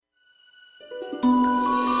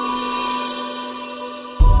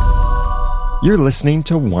You're listening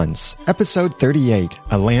to Once, Episode 38,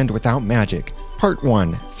 A Land Without Magic, Part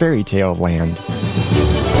 1, Fairy Tale Land.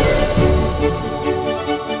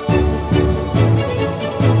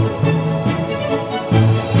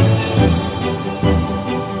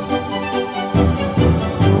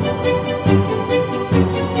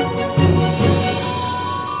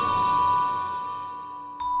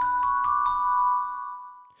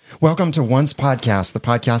 Welcome to Once Podcast, the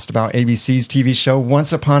podcast about ABC's TV show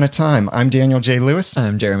Once Upon a Time. I'm Daniel J. Lewis.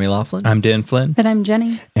 I'm Jeremy Laughlin. I'm Dan Flynn. And I'm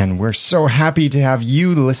Jenny. And we're so happy to have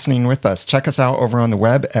you listening with us. Check us out over on the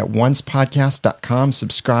web at oncepodcast.com.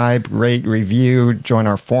 Subscribe, rate, review, join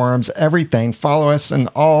our forums, everything. Follow us and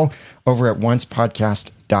all over at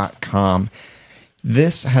oncepodcast.com.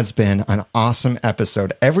 This has been an awesome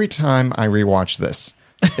episode. Every time I rewatch this,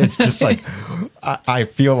 it's just like, I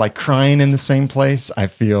feel like crying in the same place. I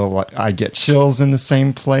feel like I get chills in the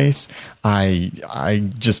same place. I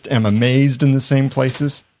just am amazed in the same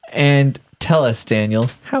places. And tell us, Daniel,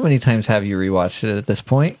 how many times have you rewatched it at this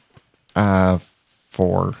point? 4-ish.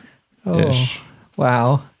 Oh,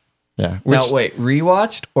 wow. Yeah. Now, wait,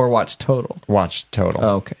 rewatched or watched total? Watched total.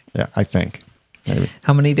 Oh, okay. Yeah, I think. Maybe.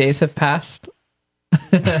 How many days have passed?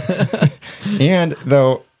 And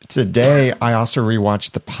though today I also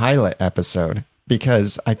rewatched the pilot episode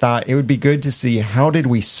because I thought it would be good to see how did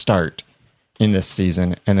we start in this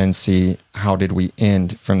season and then see how did we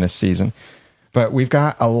end from this season. But we've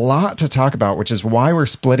got a lot to talk about, which is why we're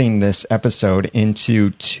splitting this episode into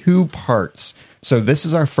 2 parts. So this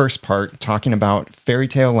is our first part, talking about Fairy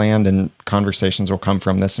Tale Land, and conversations will come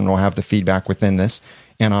from this, and we'll have the feedback within this,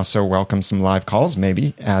 and also welcome some live calls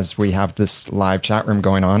maybe as we have this live chat room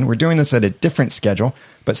going on. We're doing this at a different schedule,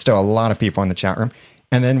 but still a lot of people in the chat room.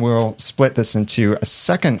 And then we'll split this into a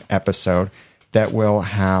second episode that will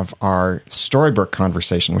have our Storybrooke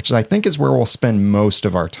conversation, which I think is where we'll spend most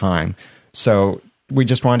of our time. So we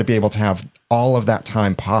just wanted to be able to have all of that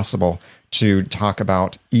time possible to talk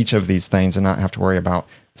about each of these things and not have to worry about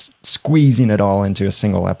squeezing it all into a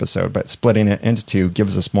single episode, but splitting it into 2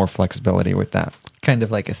 gives us more flexibility with that. Kind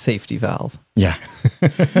of like a safety valve. Yeah.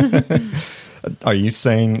 Are you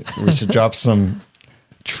saying we should drop some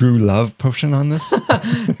true love potion on this?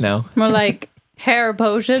 No. More like hair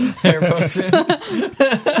potion. Hair potion.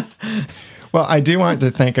 Well, I do want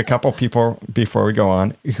to thank a couple people before we go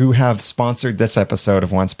on who have sponsored this episode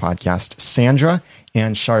of Once Podcast. Sandra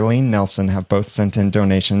and Charlene Nelson have both sent in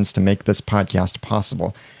donations to make this podcast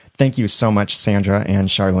possible. Thank you so much, Sandra and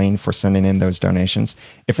Charlene, for sending in those donations.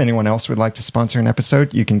 If anyone else would like to sponsor an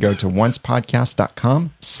episode, you can go to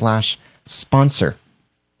oncepodcast.com/sponsor.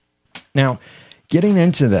 Now, getting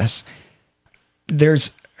into this,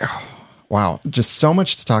 there's, wow, just so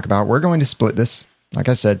much to talk about. We're going to split this, like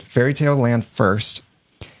I said, Fairy Tale Land first.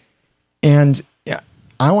 And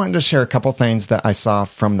I wanted to share a couple things that I saw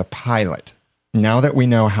from the pilot. Now that we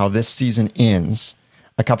know how this season ends,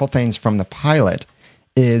 a couple things from the pilot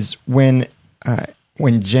is when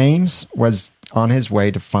James was on his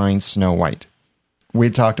way to find Snow White. We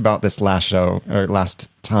talked about this last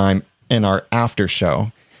time in our after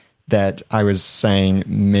show that I was saying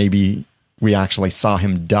maybe we actually saw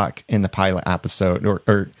him duck in the pilot episode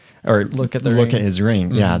or look at his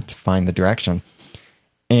ring, mm-hmm. To find the direction.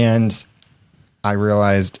 And I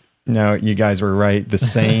realized, no, you guys were right. The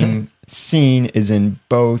same scene is in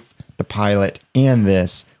both the pilot and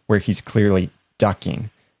this, where he's clearly ducking.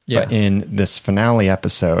 Yeah. But in this finale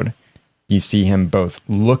episode, you see him both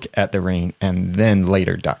look at the ring and then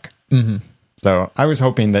later duck. Mm-hmm. So I was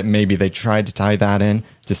hoping that maybe they tried to tie that in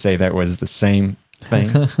to say that was the same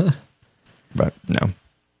thing. But no.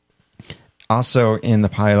 Also in the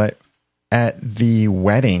pilot, at the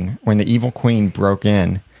wedding, when the evil queen broke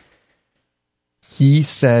in, he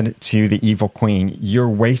said to the evil queen, "You're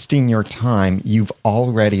wasting your time. You've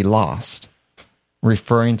already lost."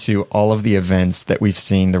 Referring to all of the events that we've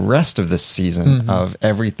seen the rest of this season, mm-hmm. of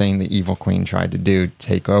everything the evil queen tried to do,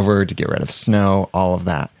 take over, to get rid of Snow, all of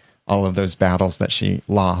that, all of those battles that she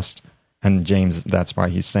lost. And James, that's why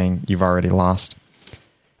he's saying, "You've already lost."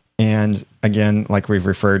 And again, like we've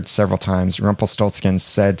referred several times, Rumpelstiltskin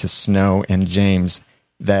said to Snow and James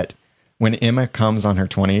that when Emma comes on her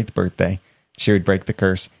 28th birthday, she would break the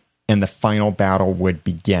curse and the final battle would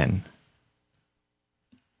begin.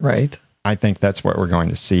 Right. I think that's what we're going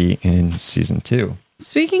to see in season 2.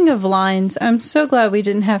 Speaking of lines, I'm so glad we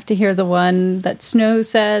didn't have to hear the one that Snow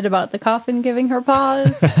said about the coffin giving her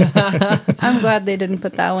paws. I'm glad they didn't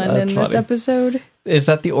put that one in this episode. Is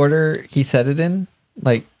that the order he said it in?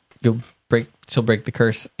 Like, she'll break the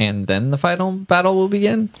curse and then the final battle will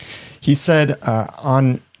begin? He said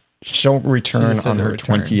she'll return on her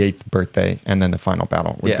 28th birthday and then the final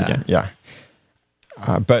battle would begin. Yeah.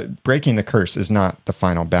 But breaking the curse is not the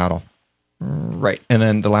final battle. Right. And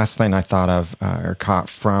then the last thing I thought of or caught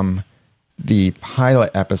from the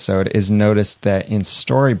pilot episode is notice that in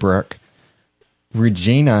Storybrooke,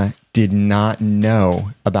 Regina did not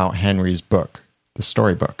know about Henry's book, the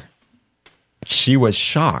Storybook. She was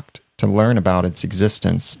shocked to learn about its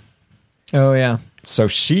existence. Oh, yeah. So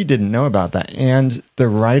she didn't know about that. And the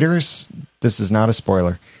writers, this is not a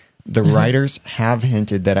spoiler, the writers have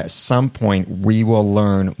hinted that at some point we will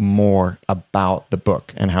learn more about the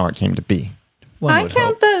book and how it came to be. I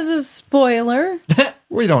count that as a spoiler.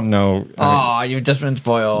 We don't know. Oh, you've just been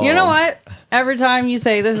spoiled. You know what? Every time you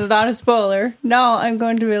say this is not a spoiler, no, I'm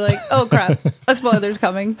going to be like, oh crap, a spoiler's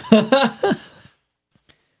coming.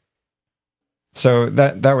 So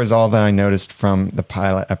that was all that I noticed from the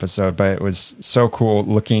pilot episode, but it was so cool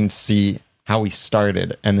looking to see how we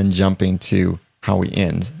started and then jumping to how we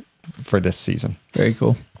end for this season. Very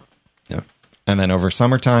cool. Yeah. And then over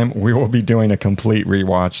summertime, we will be doing a complete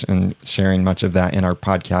rewatch and sharing much of that in our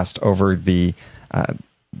podcast over the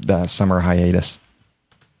summer hiatus.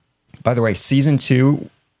 By the way, season 2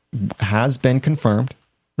 has been confirmed,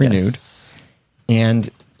 renewed, and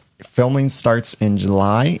filming starts in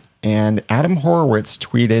July. And Adam Horowitz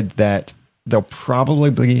tweeted that they'll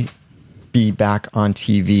probably be back on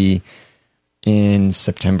TV in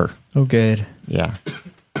September. Oh, good. Yeah.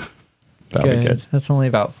 That'll be good. That's only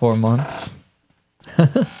about 4 months.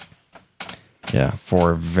 Yeah,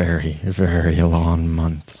 4 very, very long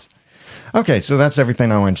months. Okay, so that's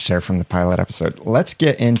everything I wanted to share from the pilot episode. Let's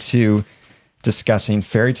get into discussing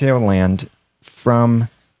Fairy Tale Land from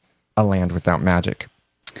A Land Without Magic.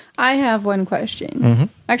 I have one question.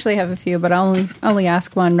 Actually, I have a few, but I'll only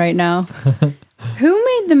ask one right now. Who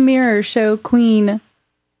made the mirror show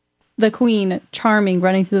the queen charming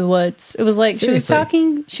running through the woods? It was like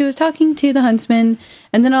Seriously? she was talking to the huntsman,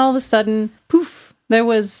 and then all of a sudden, poof, there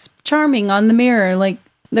was charming on the mirror. Like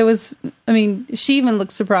there was, I mean, she even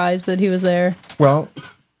looked surprised that he was there. Well,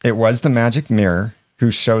 it was the magic mirror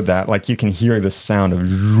who showed that. Like you can hear the sound of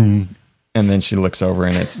zoom, and then she looks over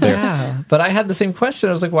and it's there. Yeah, but I had the same question.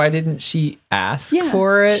 I was like, why didn't she ask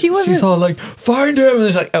for it? She wasn't- She's all like, find him. And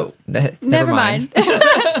it's like, oh, never mind.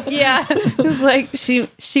 Yeah, it was like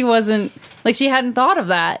she wasn't like she hadn't thought of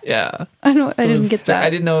that. Yeah. I didn't get that. I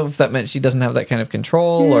didn't know if that meant she doesn't have that kind of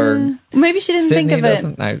control or maybe she didn't Sydney think of it.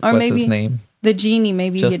 doesn't. Or What's maybe his name? the genie.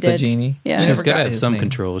 Maybe Just you did. the genie. Yeah. I She's never got to got have his some name.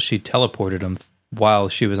 control. She teleported him while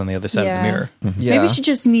she was on the other side of the mirror. Yeah. Maybe she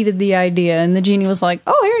just needed the idea, and the genie was like,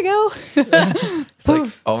 "Oh, here you go. It's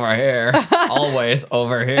like, over here. Always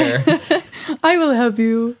over here. I will help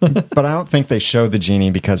you." But I don't think they showed the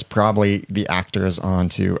genie because probably the actor is on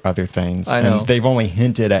to other things. I know. And they've only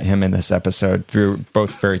hinted at him in this episode through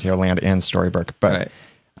both Fairy Tale Land and Storybrooke. But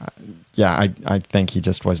yeah, I think he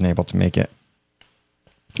just wasn't able to make it.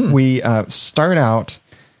 We start out,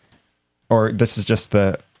 or this is just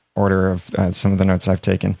the order of some of the notes I've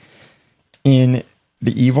taken, in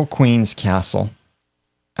the Evil Queen's castle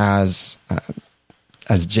as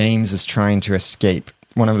James is trying to escape.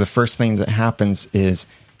 One of the first things that happens is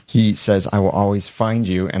he says, "I will always find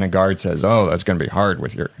you," and a guard says, "Oh, that's going to be hard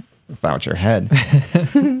without your head."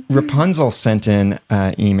 Rapunzel sent in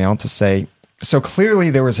an email to say, "So clearly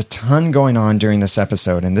there was a ton going on during this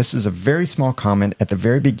episode, and this is a very small comment at the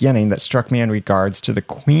very beginning that struck me in regards to the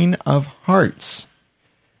Queen of Hearts.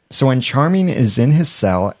 So when Charming is in his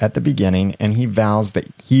cell at the beginning and he vows that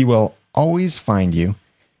he will always find you,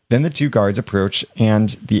 then the two guards approach and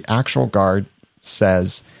the actual guard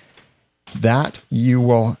says that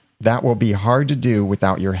will be hard to do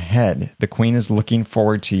without your head. The queen is looking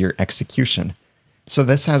forward to your execution." So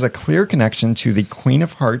this has a clear connection to the Queen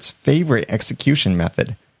of Hearts' favorite execution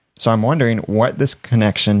method. So I'm wondering what this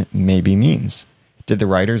connection maybe means. Did the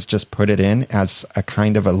writers just put it in as a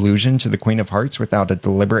kind of allusion to the Queen of Hearts without a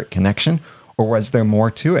deliberate connection, or was there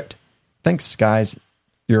more to it? Thanks, guys.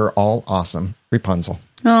 You're all awesome. Rapunzel.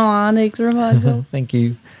 Aw, thanks, Rapunzel. Thank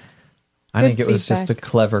you. I Good think it was just a feedback.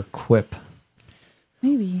 clever quip.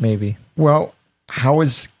 Maybe. Well, how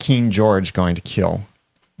is King George going to kill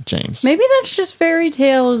James? Maybe that's just Fairy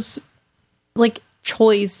Tale's like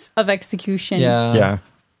choice of execution. Yeah. Yeah,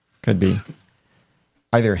 could be.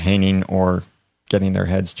 Either hanging or getting their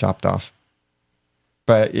heads chopped off.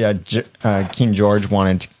 But yeah, King George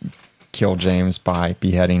wanted to kill James by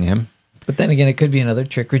beheading him. But then again, it could be another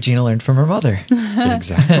trick Regina learned from her mother.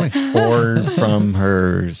 Exactly. Or from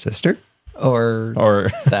her sister.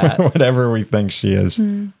 Or That. Whatever we think she is.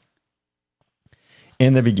 In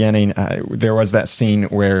the beginning, there was that scene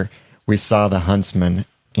where we saw the huntsman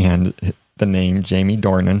and the name Jamie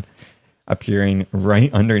Dornan appearing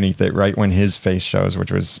right underneath it, right when his face shows,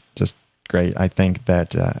 which was just great. I think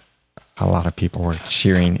that a lot of people were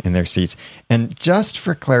cheering in their seats. And just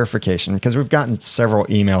for clarification, because we've gotten several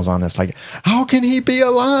emails on this, like, how can he be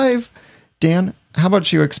alive? Dan, how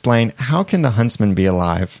about you explain, how can the huntsman be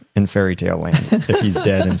alive in Fairy Tale Land if he's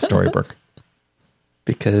dead in Storybrooke?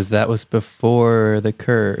 Because that was before the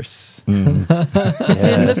curse. It's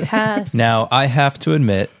in the past. Now, I have to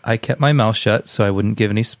admit, I kept my mouth shut so I wouldn't give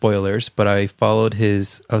any spoilers, but I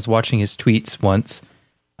was watching his tweets once.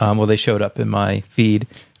 They showed up in my feed.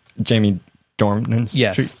 Jamie Dornan's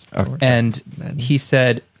Yes. tweets? Oh. And he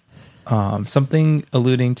said something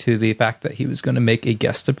alluding to the fact that he was going to make a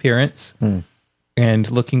guest appearance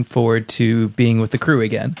and looking forward to being with the crew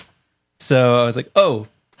again. So I was like, oh,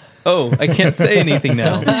 I can't say anything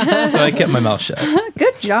now. So I kept my mouth shut.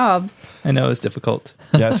 Good job. I know it's difficult.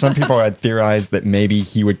 Yeah, some people had theorized that maybe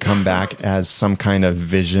he would come back as some kind of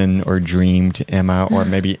vision or dream to Emma, or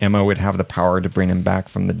maybe Emma would have the power to bring him back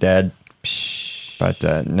from the dead. But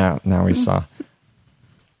now we saw.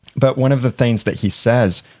 But one of the things that he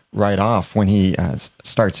says right off when he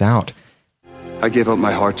starts out, I gave up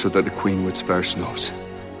my heart so that the Queen would spare Snows.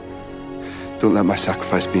 Don't let my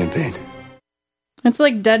sacrifice be in vain. It's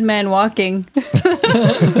like Dead Man Walking.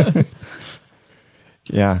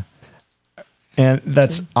 yeah. And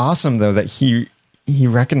that's awesome, though, that he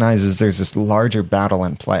recognizes there's this larger battle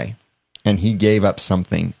in play, and he gave up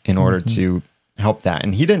something in order to help that.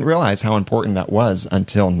 And he didn't realize how important that was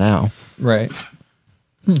until now. Right.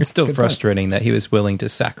 It's still frustrating that he was willing to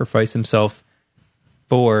sacrifice himself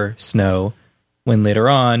for Snow when later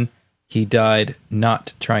on he died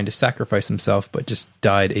not trying to sacrifice himself, but just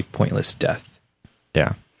died a pointless death.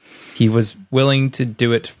 Yeah. He was willing to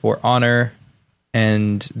do it for honor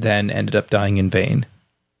and then ended up dying in vain.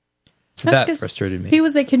 So That's that 'cause frustrated me. He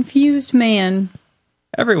was a confused man.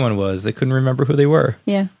 Everyone was. They couldn't remember who they were.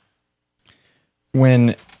 Yeah.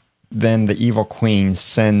 When then the evil queen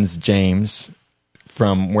sends James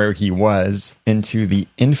from where he was into the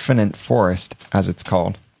infinite forest, as it's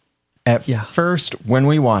called. At first, when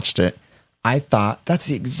we watched it, I thought that's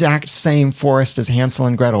the exact same forest as Hansel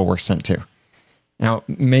and Gretel were sent to. Now,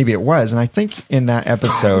 maybe it was, and I think in that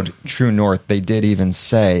episode, True North, they did even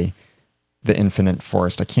say the infinite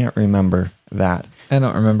forest. I can't remember that. I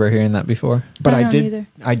don't remember hearing that before. But I don't either.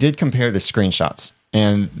 I did compare the screenshots,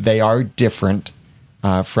 and they are different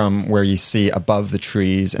from where you see above the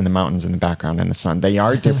trees and the mountains in the background and the sun. They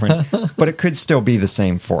are different, but it could still be the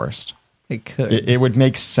same forest. It could. It would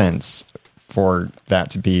make sense for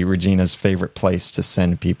that to be Regina's favorite place to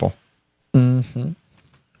send people. Mm-hmm.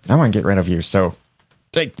 I want to get rid of you, so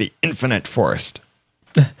take the infinite forest.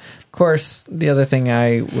 Of course, the other thing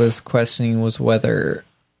I was questioning was whether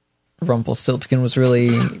Rumpelstiltskin was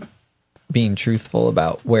really being truthful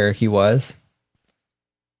about where he was.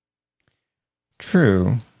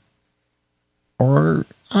 True. Or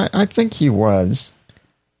I think he was.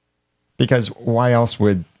 Because why else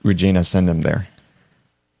would Regina send him there?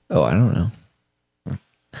 Oh, I don't know.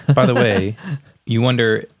 By the way, you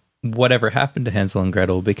wonder whatever happened to Hansel and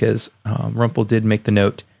Gretel, because Rumpel did make the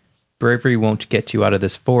note, bravery won't get you out of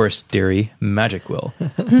this forest, dearie. Magic will.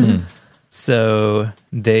 So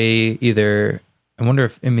they either... I wonder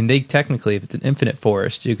if... I mean, they technically, if it's an infinite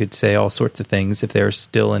forest, you could say all sorts of things if they're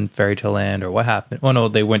still in Fairy Tale Land or what happened. Well, no,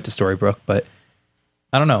 they went to Storybrooke, but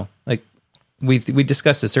I don't know. Like, we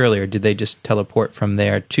discussed this earlier. Did they just teleport from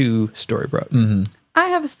there to Storybrooke? Mm-hmm. I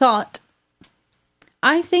have a thought.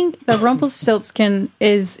 I think that Rumpelstiltskin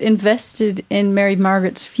is invested in Mary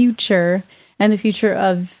Margaret's future and the future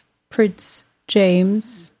of Prince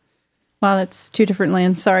James. Wow, that's two different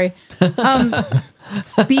lands. Sorry.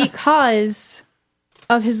 Because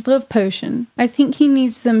of his love potion. I think he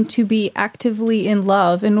needs them to be actively in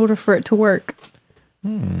love in order for it to work.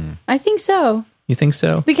 I think so. You think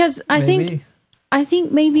so? Because I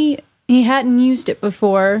think maybe he hadn't used it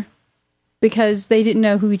before because they didn't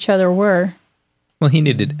know who each other were. Well, he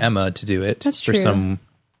needed Emma to do it. That's for true. some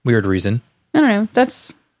weird reason. I don't know.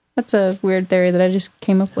 That's a weird theory that I just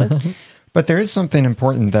came up with. But there is something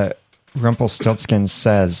important that Rumpelstiltskin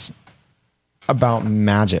says about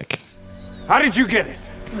magic. How did you get it?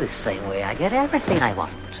 The same way I get everything I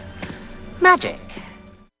want. Magic.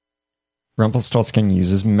 Rumpelstiltskin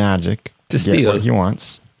uses magic to get steal. what he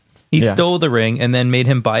wants. He Yeah. stole the ring and then made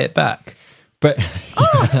him buy it back. But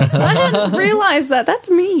I didn't realize that.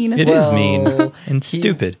 That's mean. It is mean and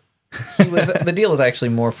stupid. The deal was actually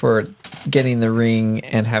more for getting the ring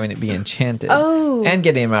and having it be enchanted. Oh. And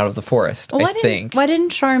getting him out of the forest, Well, I think. Why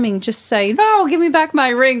didn't Charming just say, "No, give me back my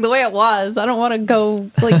ring the way it was. I don't want to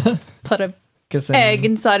go put a 'Cause then- egg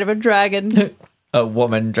inside of a dragon, A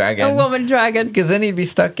woman dragon. a woman dragon." Because then he'd be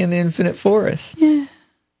stuck in the infinite forest.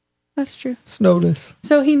 That's That's true. Snowless,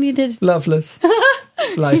 So he needed loveless,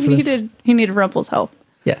 lifeless. he needed Rumple's help.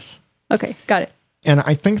 Yes. Okay, got it. And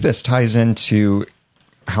I think this ties into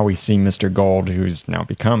how we see Mr. Gold, who's now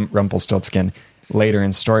become Rumpelstiltskin later in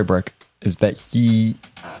Storybrooke, is that he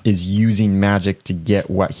is using magic to get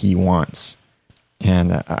what he wants.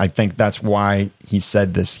 And I think that's why he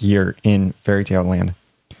said this here in Fairy Tale Land.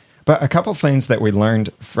 But a couple things that we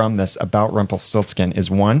learned from this about Rumpelstiltskin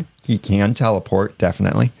is, one, he can teleport,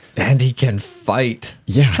 definitely. And he can fight.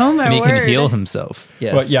 Yeah. Oh my And he word. can heal himself.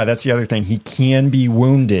 Yes. Well, yeah, that's the other thing. He can be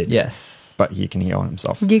wounded. Yes. But he can heal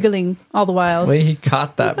himself. Giggling all the while. Way he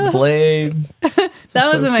caught that blade.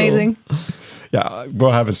 That was so amazing. Yeah,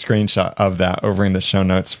 we'll have a screenshot of that over in the show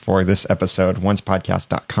notes for this episode,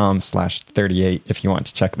 oncepodcast.com/38, if you want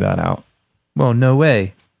to check that out. Well, no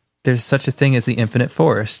way. There's such a thing as the infinite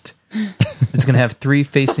forest. It's going to have 3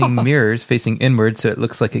 facing mirrors facing inward, so it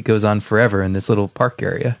looks like it goes on forever in this little park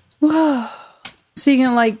area. Whoa. So you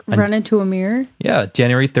can run into a mirror? Yeah,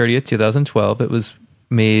 January 30th, 2012, it was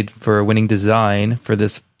made for a winning design for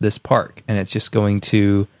this park, and it's just going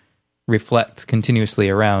to reflect continuously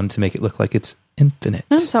around to make it look like it's infinite.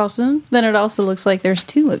 That's awesome. Then it also looks like there's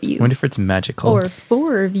 2 of you. I wonder if it's magical. Or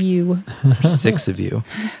 4 of you. Or 6 of you.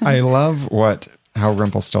 I love how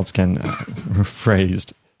Rumpelstiltskin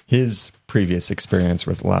phrased his previous experience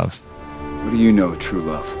with love. What do you know of true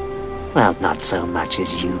love? Well, not so much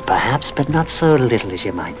as you, perhaps, but not so little as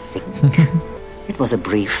you might think. It was a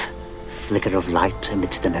brief flicker of light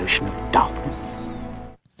amidst an ocean of darkness.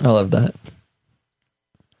 I love that.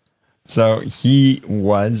 So he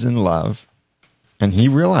was in love, and he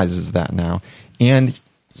realizes that now. And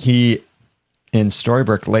he, in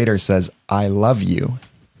Storybrooke later, says, "I love you,"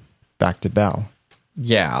 back to Belle.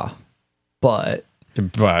 Yeah. But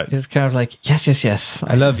But it's kind of like, yes.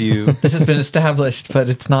 I love you. This has been established, but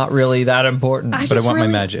it's not really that important. But I want my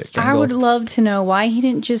magic. I would love to know why he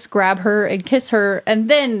didn't just grab her and kiss her and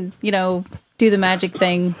then, do the magic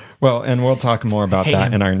thing. well, and we'll talk more about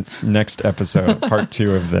that in our next episode, part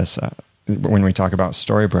 2 of this, when we talk about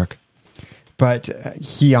Storybrooke. But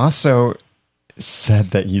he also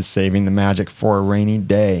said that he's saving the magic for a rainy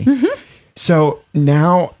day. Mm-hmm. So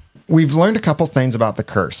now we've learned a couple things about the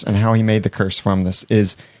curse and how he made the curse from this.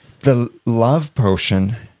 Is the love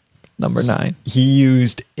potion. Number 9. He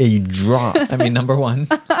used a drop. Number 1.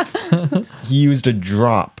 He used a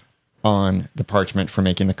drop on the parchment for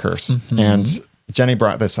making the curse. Mm-hmm. And Jenny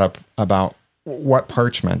brought this up about what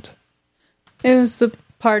parchment? It was the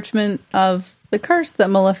parchment of the curse that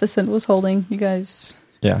Maleficent was holding. You guys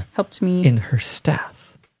helped me. In her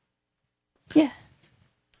staff. Yeah.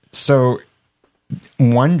 So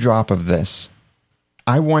 1 drop of this,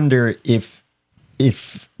 I wonder if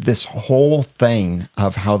this whole thing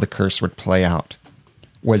of how the curse would play out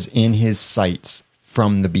was in his sights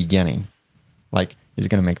from the beginning. Like, he's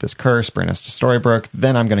going to make this curse, bring us to Storybrooke,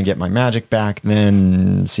 then I'm going to get my magic back,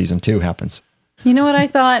 then season 2 happens. You know what I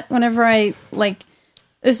thought whenever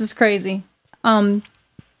this is crazy.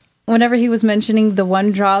 Whenever he was mentioning the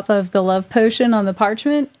 1 drop of the love potion on the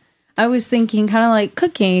parchment, I was thinking kind of like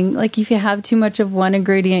cooking. Like, if you have too much of one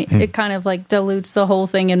ingredient, it kind of dilutes the whole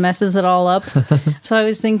thing and messes it all up. So I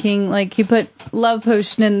was thinking he put love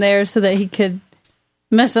potion in there so that he could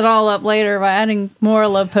mess it all up later by adding more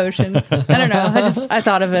love potion. I don't know. I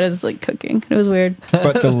thought of it as cooking. It was weird.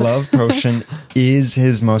 But the love potion is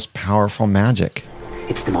his most powerful magic.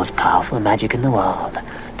 It's the most powerful magic in the world.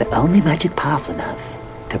 The only magic powerful enough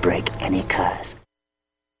to break any curse.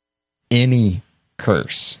 Any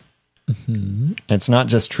curse. Mm-hmm. It's not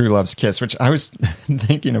just True Love's kiss, which I was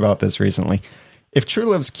thinking about this recently. If True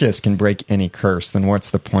Love's kiss can break any curse, then what's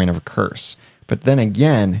the point of a curse? But then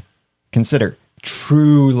again, consider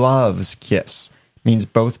true love's kiss. Means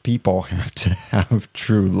both people have to have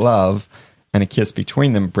true love, and a kiss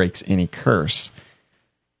between them breaks any curse.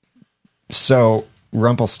 So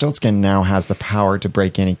Rumpelstiltskin now has the power to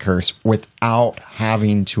break any curse without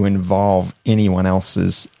having to involve anyone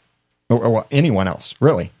else,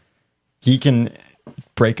 really. He can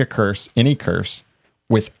break a curse, any curse,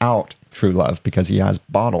 without true love because he has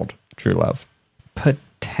bottled true love.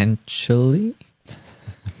 Potentially?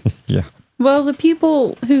 Yeah. Well, the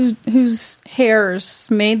people whose hairs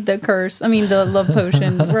made the the love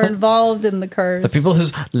potion, were involved in the curse. The people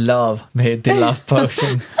whose love made the love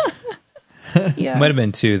potion. Yeah. Might have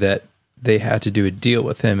been, too, that they had to do a deal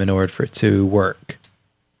with him in order for it to work.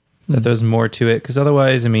 That there's more to it, because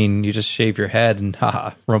otherwise, you just shave your head and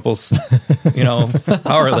Rumpel's,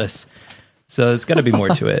 powerless. So there's got to be more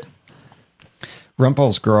to it.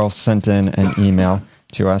 Rumpel's girl sent in an email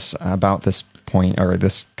to us about this point or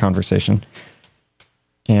this conversation.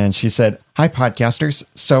 And she said, "Hi, podcasters.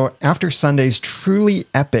 So after Sunday's truly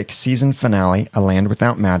epic season finale, A Land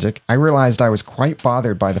Without Magic, I realized I was quite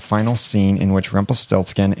bothered by the final scene in which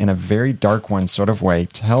Rumpelstiltskin, in a very Dark One sort of way,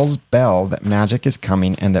 tells Belle that magic is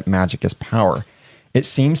coming and that magic is power. It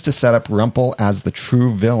seems to set up Rumple as the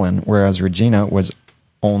true villain, whereas Regina was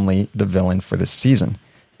only the villain for this season.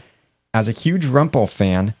 As a huge Rumple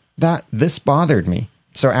fan, this bothered me.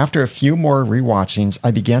 So after a few more rewatchings,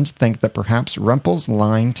 I began to think that perhaps Rumple's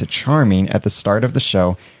line to Charming at the start of the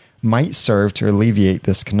show might serve to alleviate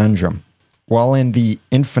this conundrum. While in the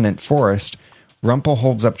Infinite Forest, Rumple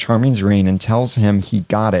holds up Charming's ring and tells him he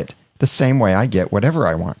got it the same way I get whatever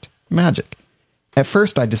I want, magic. At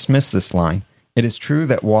first, I dismissed this line. It is true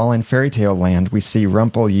that while in Fairy Tale Land, we see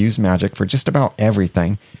Rumple use magic for just about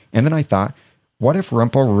everything, and then I thought, what if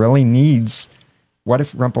Rumple really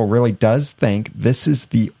does think this is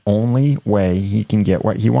the only way he can get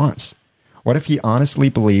what he wants? What if he honestly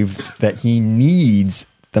believes that he needs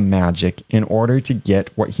the magic in order to get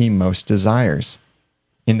what he most desires?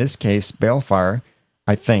 In this case, Balefire,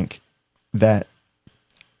 I think that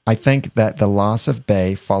the loss of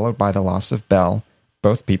Bay followed by the loss of Belle,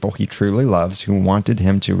 both people he truly loves who wanted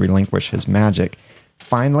him to relinquish his magic,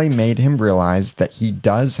 finally made him realize that he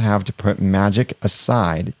does have to put magic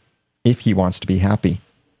aside if he wants to be happy.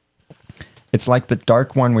 It's like the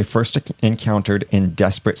Dark One we first encountered in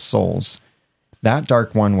Desperate Souls. That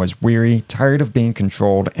Dark One was weary, tired of being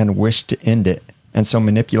controlled, and wished to end it, and so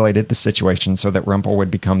manipulated the situation so that Rumple would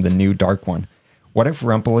become the new Dark One. What if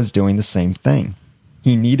Rumple is doing the same thing?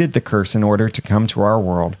 He needed the curse in order to come to our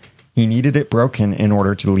world. He needed it broken in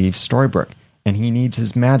order to leave Storybrooke, and he needs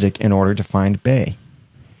his magic in order to find Bay.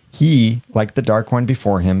 He, like the Dark One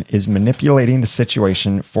before him, is manipulating the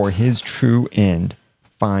situation for his true end,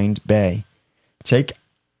 find Bay. Take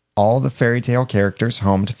all the fairy tale characters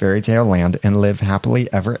home to Fairy Tale Land and live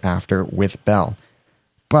happily ever after with Belle.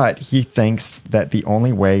 But he thinks that the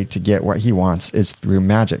only way to get what he wants is through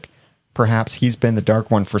magic. Perhaps he's been the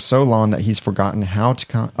Dark One for so long that he's forgotten how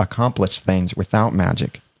to accomplish things without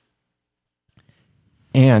magic.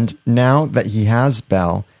 And now that he has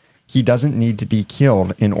Belle, he doesn't need to be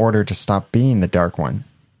killed in order to stop being the Dark One.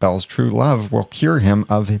 Belle's true love will cure him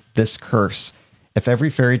of this curse. If every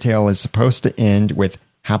fairy tale is supposed to end with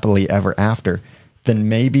happily ever after, then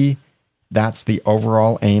maybe that's the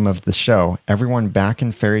overall aim of the show. Everyone back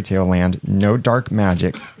in Fairy Tale Land, no dark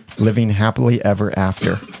magic, living happily ever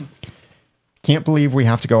after. Can't believe we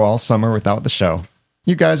have to go all summer without the show.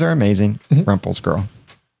 You guys are amazing. Rumple's Girl.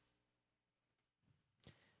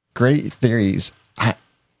 Great theories.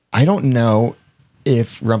 I don't know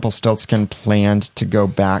if Rumpelstiltskin planned to go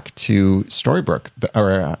back to Storybrooke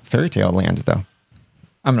or Fairy Tale Land, though.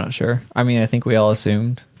 I'm not sure. I mean, I think we all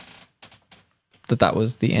assumed that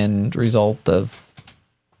was the end result of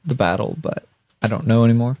the battle, but I don't know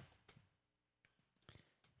anymore.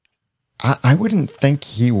 I wouldn't think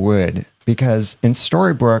he would, because in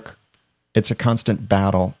Storybrooke, it's a constant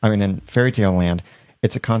battle. I mean, in Fairy Tale Land,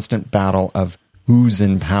 it's a constant battle of who's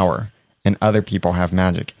in power, and other people have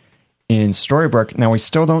magic. In Storybrooke, now we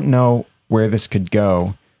still don't know where this could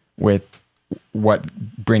go with what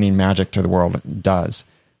bringing magic to the world does,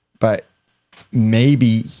 but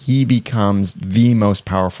maybe he becomes the most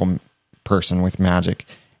powerful person with magic,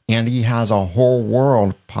 and he has a whole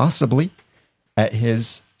world possibly at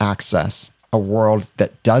his access, a world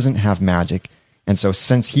that doesn't have magic. And so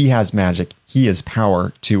since he has magic, he has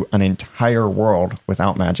power to an entire world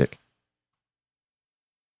without magic.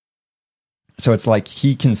 So it's like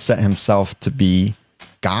he can set himself to be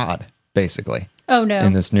God, basically. Oh, no.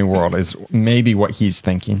 In this new world is maybe what he's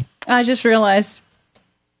thinking. I just realized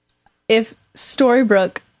if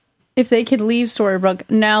they could leave Storybrooke,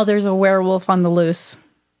 now there's a werewolf on the loose.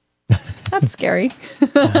 That's scary.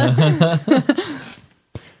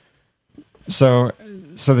 So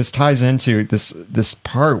this ties into this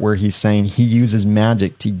part where he's saying he uses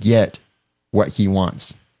magic to get what he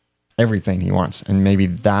wants, everything he wants. And maybe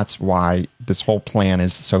that's why this whole plan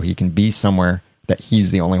is so he can be somewhere that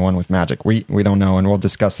he's the only one with magic. We don't know, and we'll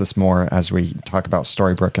discuss this more as we talk about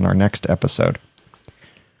Storybrooke in our next episode.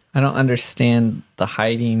 I don't understand the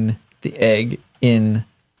hiding the egg in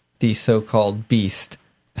the so-called beast.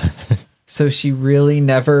 So she really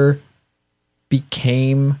never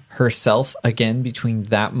became herself again between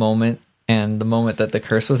that moment and the moment that the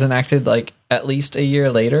curse was enacted, like at least a year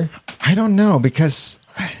later? I don't know, because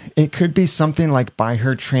it could be something like by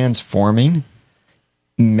her transforming,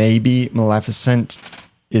 maybe Maleficent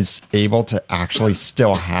is able to actually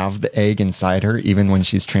still have the egg inside her even when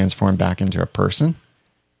she's transformed back into a person.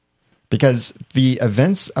 Because the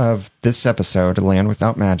events of this episode, Land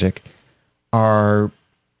Without Magic, are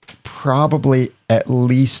probably at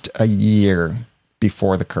least a year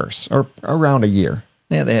before the curse, or around a year.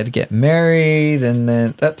 Yeah, they had to get married, and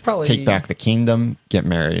then that's probably... Take back the kingdom, get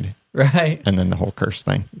married. Right. And then the whole curse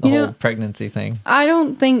thing. The whole pregnancy thing. I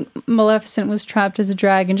don't think Maleficent was trapped as a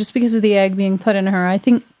dragon just because of the egg being put in her. I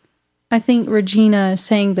think Regina is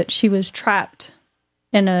saying that she was trapped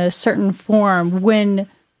in a certain form when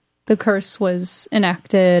the curse was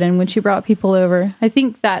enacted and when she brought people over. I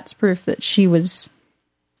think that's proof that she was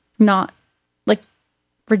not... Like,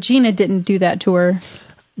 Regina didn't do that to her.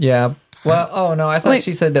 Yeah. Well, oh no, I thought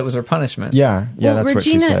she said that was her punishment. Yeah, that's what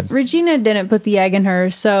she said. Regina didn't put the egg in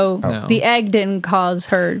her, so No. the egg didn't cause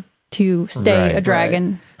her to stay a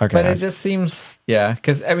dragon. Right. Okay, But it just seems,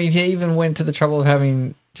 because, I mean, he even went to the trouble of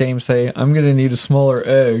having James say, I'm going to need a smaller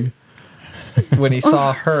egg when he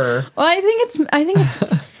saw her. Well, I think it's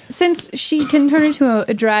since she can turn into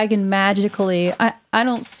a dragon magically, I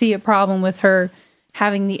don't see a problem with her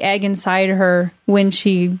having the egg inside her when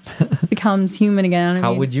she becomes human again.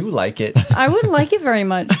 How would you like it? I wouldn't like it very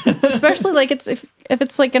much, especially like if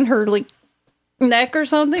it's like in her like neck or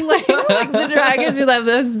something, like the dragons who have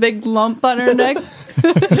this big lump on her neck.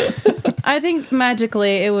 I think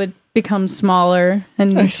magically it would become smaller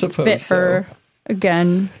and fit her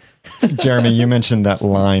again. Jeremy, you mentioned that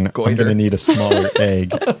line, Goiter. I'm going to need a smaller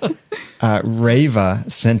egg. Rava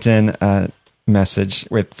sent in a message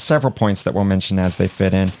with several points that we'll mention as they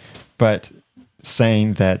fit in, but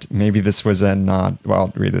saying that maybe this was a nod. Well,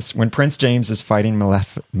 I'll read this. When Prince James is fighting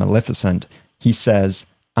Maleficent, he says,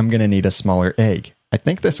 I'm going to need a smaller egg. I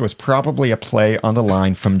think this was probably a play on the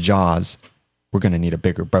line from Jaws. We're going to need a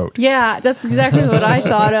bigger boat. Yeah, that's exactly what I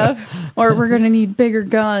thought of. Or we're going to need bigger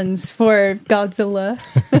guns for Godzilla.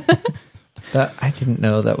 I didn't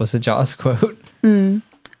know that was a Jaws quote.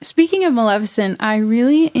 Speaking of Maleficent, I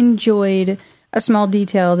really enjoyed a small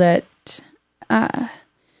detail that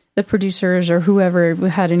the producers or whoever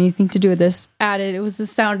had anything to do with this added. It was a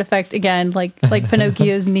sound effect again, like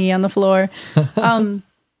Pinocchio's knee on the floor.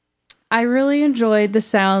 I really enjoyed the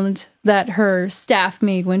sound that her staff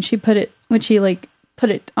made when she put it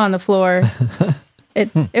on the floor.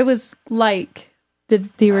 It was like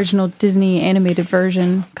the original Disney animated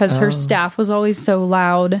version because her staff was always so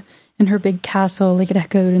loud and her big castle, like it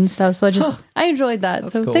echoed and stuff. So I enjoyed that.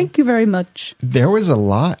 That's so cool. Thank you very much. There was a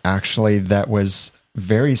lot actually that was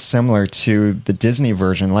very similar to the Disney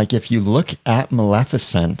version. Like if you look at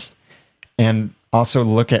Maleficent and also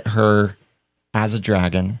look at her as a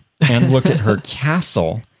dragon and look at her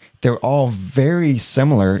castle, they're all very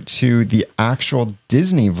similar to the actual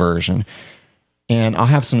Disney version. And I'll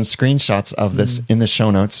have some screenshots of this in the show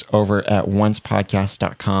notes over at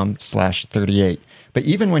oncepodcast.com/38. But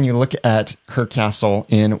even when you look at her castle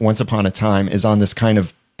in Once Upon a Time is on this kind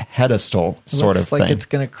of pedestal sort of like thing. It's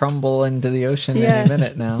going to crumble into the ocean Yeah. any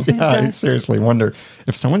minute now. Yeah, I seriously wonder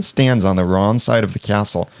if someone stands on the wrong side of the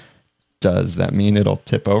castle, does that mean it'll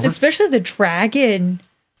tip over? Especially the dragon.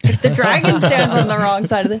 If the dragon stands on the wrong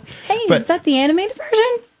side of the... Hey, is that the animated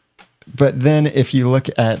version? But then if you look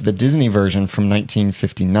at the Disney version from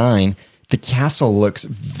 1959, the castle looks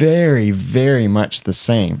very, very much the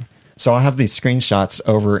same. So I'll have these screenshots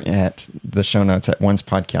over at the show notes at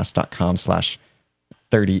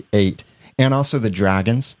oncepodcast.com/38. And also the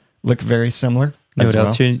dragons look very similar. You know as what well.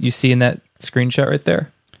 else you see in that screenshot right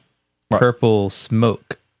there? What? Purple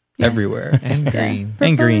smoke everywhere. And green.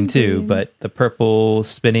 And green and too, green. but the purple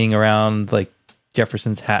spinning around like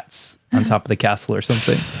Jefferson's hats on top of the castle or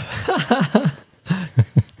something.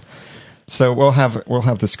 So we'll have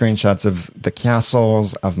the screenshots of the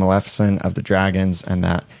castles, of Maleficent, of the dragons, and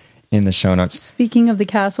that in the show notes. Speaking of the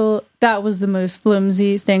castle, that was the most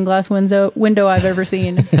flimsy stained glass window I've ever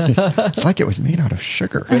seen. It's like it was made out of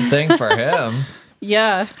sugar. Good thing for him.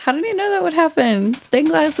 Yeah. How did he know that would happen? Stained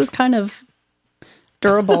glass is kind of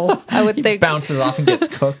durable, I would think. Bounces off and gets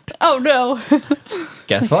cooked. Oh, no.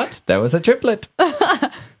 Guess what? There was a triplet.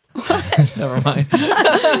 Never mind.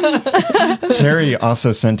 Carrie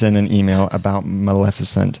also sent in an email about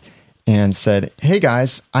Maleficent and said, "Hey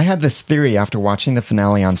guys, I had this theory after watching the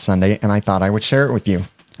finale on Sunday and I thought I would share it with you.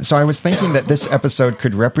 So I was thinking that this episode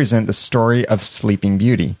could represent the story of Sleeping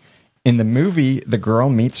Beauty. In the movie, the girl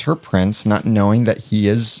meets her prince not knowing that he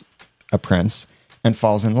is a prince and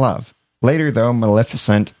falls in love. Later, though,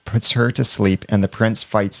 Maleficent puts her to sleep and the prince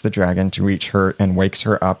fights the dragon to reach her and wakes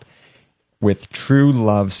her up with true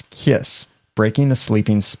love's kiss, breaking the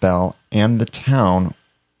sleeping spell, and the town,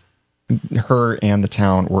 her and the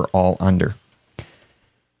town were all under.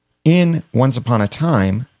 In Once Upon a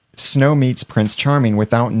Time, Snow meets Prince Charming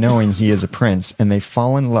without knowing he is a prince, and they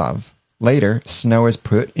fall in love. Later, Snow is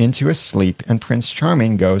put into a sleep, and Prince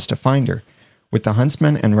Charming goes to find her. With the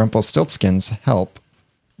huntsman and Rumpelstiltskin's help,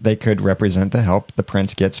 they could represent the help the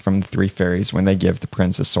prince gets from the three fairies when they give the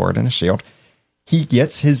prince a sword and a shield. He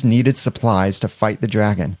gets his needed supplies to fight the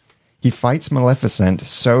dragon. He fights Maleficent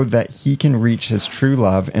so that he can reach his true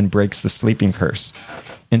love and breaks the sleeping curse.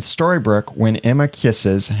 In Storybrooke, when Emma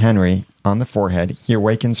kisses Henry on the forehead, he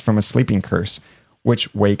awakens from a sleeping curse,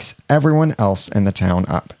 which wakes everyone else in the town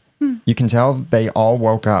up. You can tell they all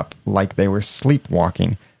woke up like they were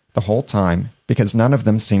sleepwalking the whole time because none of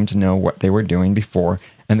them seemed to know what they were doing before,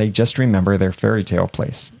 and they just remember their fairy tale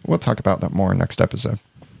place. We'll talk about that more next episode.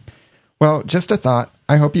 Well, just a thought.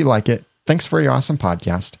 I hope you like it. Thanks for your awesome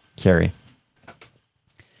podcast, Carrie.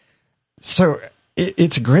 So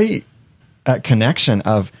it's a great connection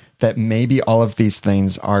of that maybe all of these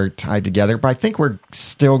things are tied together, but I think we're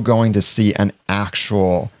still going to see an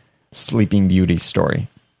actual Sleeping Beauty story.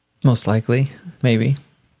 Most likely, maybe.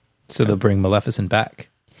 So they'll bring Maleficent back.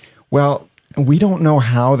 Well, we don't know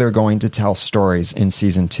how they're going to tell stories in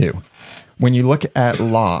season 2. When you look at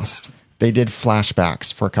Lost, they did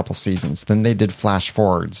flashbacks for a couple seasons. Then they did flash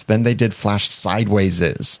forwards. Then they did flash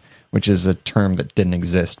sidewayses, which is a term that didn't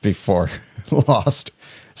exist before Lost.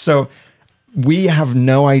 So we have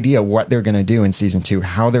no idea what they're going to do in season 2,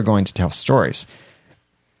 how they're going to tell stories.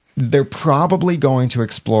 They're probably going to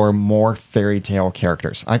explore more fairy tale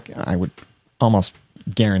characters. I would almost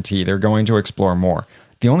guarantee they're going to explore more.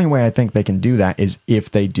 The only way I think they can do that is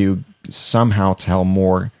if they do somehow tell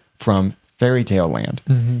more from fairy tale land.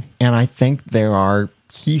 Mm-hmm. And I think there are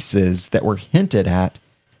pieces that were hinted at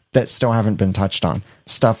that still haven't been touched on.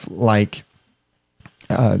 Stuff like,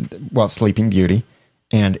 Sleeping Beauty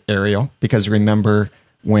and Ariel. Because remember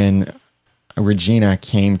when Regina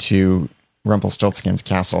came to Rumpelstiltskin's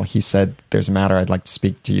castle, he said, "There's a matter I'd like to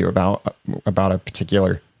speak to you about a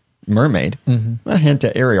particular mermaid." Mm-hmm. A hint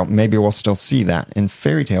at Ariel. Maybe we'll still see that in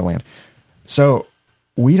fairy tale land. So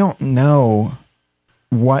we don't know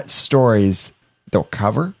what stories they'll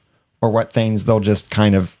cover or what things they'll just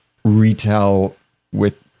kind of retell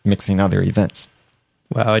with mixing other events.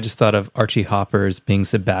 Wow, I just thought of Archie Hopper's being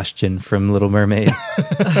Sebastian from Little Mermaid.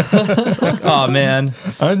 Oh, man.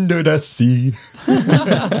 Under the sea.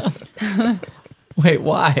 Wait,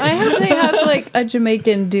 why? I hope they have like a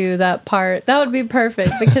Jamaican do that part. That would be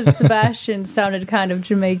perfect because Sebastian sounded kind of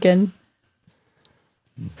Jamaican.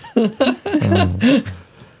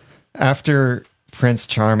 After Prince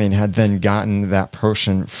Charming had then gotten that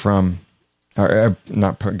potion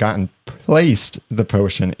placed the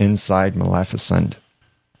potion inside Maleficent,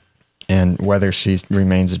 and whether she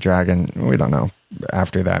remains a dragon, we don't know.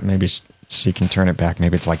 After that, maybe she can turn it back.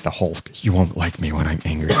 Maybe it's like the Hulk. You won't like me when I'm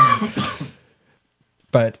angry.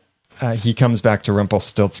 But he comes back to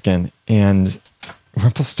Rumpelstiltskin, and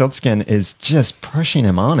Rumpelstiltskin is just pushing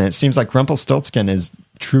him on. It seems like Rumpelstiltskin is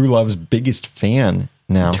True Love's biggest fan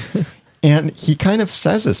now. And he kind of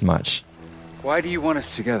says as much. Why do you want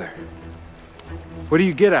us together? What do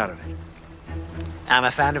you get out of it? I'm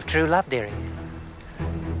a fan of true love, dearie.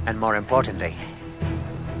 And more importantly,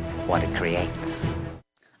 what it creates.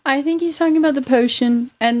 I think he's talking about the potion,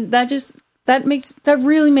 and that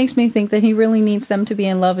really makes me think that he really needs them to be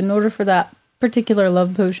in love in order for that particular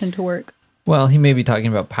love potion to work. Well, he may be talking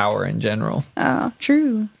about power in general. Oh,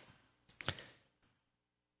 true.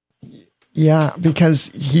 Yeah, because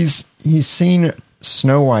he's seen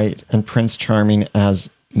Snow White and Prince Charming as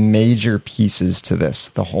major pieces to this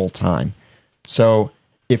the whole time. So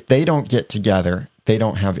if they don't get together, they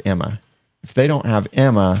don't have Emma. If they don't have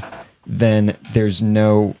Emma, then there's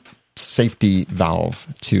no safety valve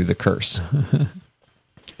to the curse.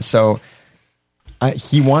 So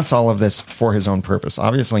he wants all of this for his own purpose.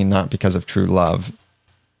 Obviously not because of true love.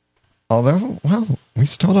 Although, well, we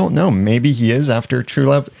still don't know. Maybe he is after true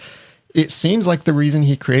love. It seems like the reason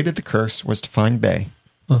he created the curse was to find Bay.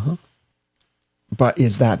 Uh-huh. But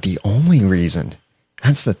is that the only reason?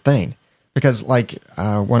 That's the thing. Because like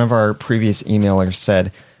one of our previous emailers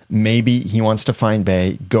said, maybe he wants to find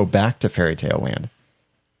Bay, go back to Fairy Tale Land.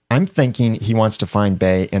 I'm thinking he wants to find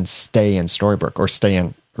Bay and stay in Storybrooke, or stay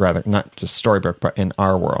in, rather, not just Storybrooke, but in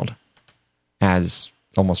our world as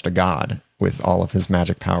almost a god with all of his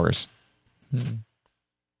magic powers.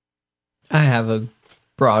 I have a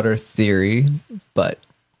broader theory, but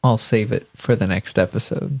I'll save it for the next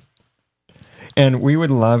episode. And we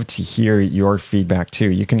would love to hear your feedback too.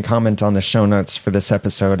 You can comment on the show notes for this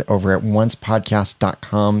episode over at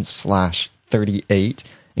oncepodcast.com/38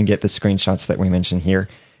 and get the screenshots that we mentioned here.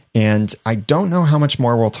 And I don't know how much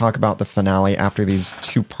more we'll talk about the finale after this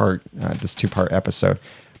two-part episode,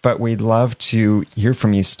 but we'd love to hear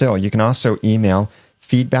from you still. You can also email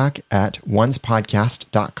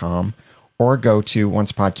feedback@oncepodcast.com, or go to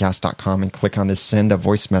oncepodcast.com and click on the Send a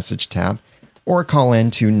Voice Message tab, or call in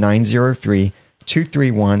to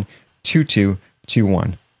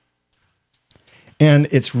 903-231-2221. And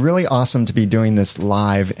it's really awesome to be doing this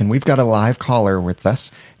live, and we've got a live caller with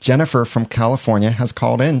us. Jennifer from California has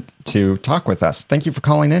called in to talk with us. Thank you for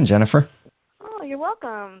calling in, Jennifer. Oh, you're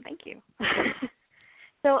welcome. Thank you.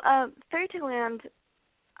 So, Fairy Tale Land,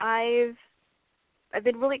 I've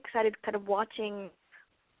been really excited kind of watching,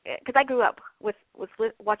 because I grew up with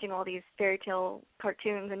watching all these fairy tale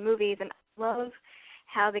cartoons and movies, and I love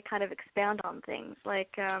how they kind of expound on things.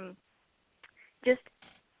 Like, just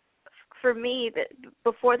for me,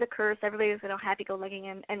 before the curse, everybody was happy-go-lucky,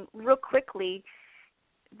 and real quickly,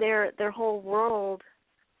 their whole world,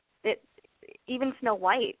 even Snow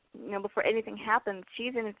White, before anything happens,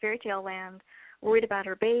 she's in Fairy Tale Land, worried about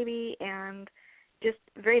her baby, and just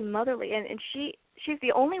very motherly. And she's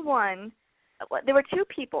the only one. There were two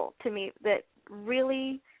people to me that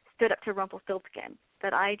really stood up to Rumpelstiltskin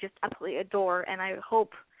that I just absolutely adore, and I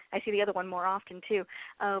hope I see the other one more often too.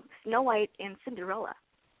 Snow White and Cinderella.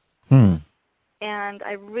 And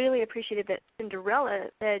I really appreciated that Cinderella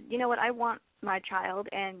said, you know what, I want my child,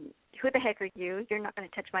 and who the heck are you? You're not going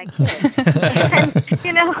to touch my kid.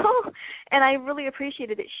 And I really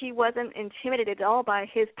appreciated that she wasn't intimidated at all by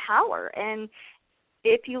his power. And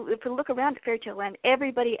if you look around at Fairy Tale Land,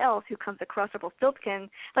 everybody else who comes across Rumpelstiltskin,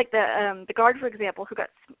 like the guard, for example, who got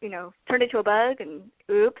turned into a bug, and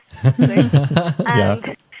oops, and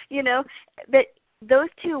that those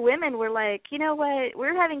two women were like, you know what,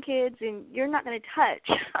 we're having kids, and you're not going to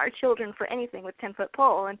touch our children for anything with 10-foot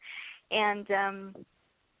pole, and and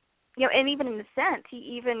even in a sense, he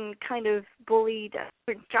even kind of bullied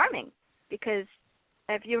Prince Charming, because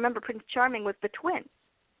if you remember, Prince Charming was the twin.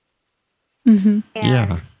 Mm-hmm.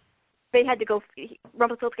 And they had to go.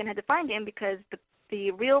 Rumpelstiltskin had to find him because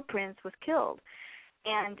the real prince was killed,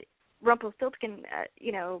 and Rumpelstiltskin,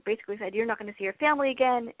 basically said, "You're not going to see your family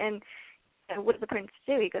again." And what did the prince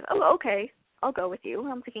do? He goes, "Oh, okay, I'll go with you."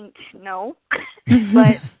 I'm thinking, no,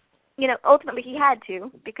 but ultimately he had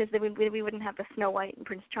to, because then we wouldn't have the Snow White and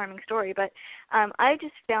Prince Charming story. But I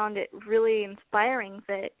just found it really inspiring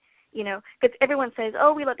that, because everyone says,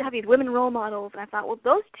 oh, we love to have these women role models. And I thought, well,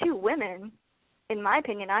 those two women, in my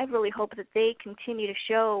opinion, I really hope that they continue to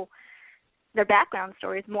show their background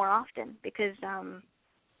stories more often, because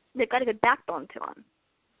they've got a good backbone to them.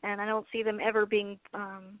 And I don't see them ever being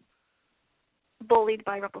bullied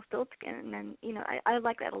by Rumpelstiltskin. And, I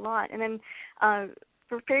like that a lot. And then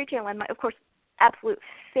for Fairy Tale Land, my, of course, absolute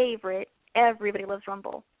favorite, everybody loves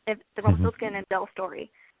Rumple. The Rumpelstiltskin and Belle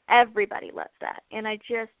story. Everybody loves that. And I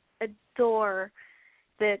just adore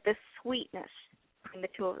the sweetness between the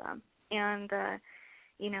two of them. And,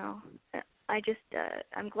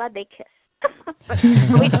 I'm glad they kiss. But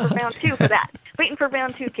I'm waiting for round two for that. Waiting for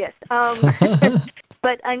round two kiss.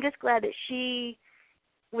 But I'm just glad that she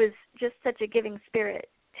was just such a giving spirit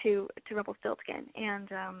to Rumpelstiltskin.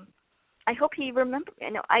 And I hope he remembers.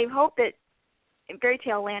 I hope that in Fairy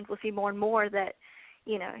Tale Land we'll see more and more that,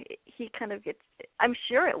 he kind of gets. I'm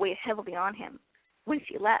sure it weighs heavily on him when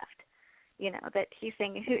she left. That he's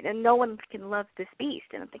saying, and no one can love this beast.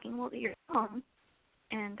 And I'm thinking, well, you're wrong.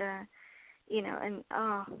 And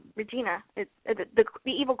Regina, the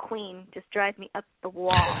evil queen, just drives me up the wall.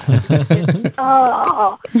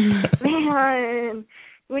 Oh man.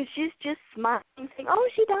 When she's just smiling, saying, "Oh,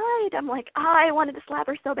 she died," I'm like, I wanted to slap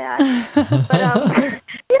her so bad.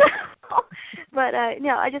 But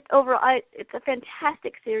I just overall, it's a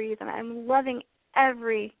fantastic series, and I'm loving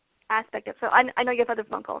every aspect of it. So I know you have other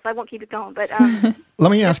phone calls, so I won't keep it going. But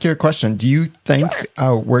let me ask you a question. Do you think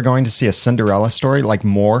we're going to see a Cinderella story, like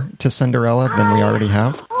more to Cinderella than we already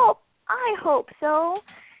have? I hope so,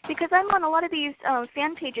 because I'm on a lot of these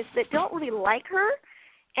fan pages that don't really like her.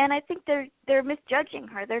 And I think they're misjudging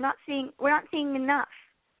her. We're not seeing enough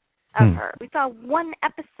of her. We saw one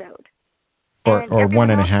episode. Or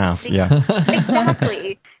 1.5, yeah.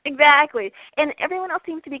 Exactly. And everyone else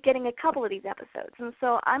seems to be getting a couple of these episodes. And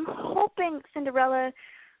so I'm hoping Cinderella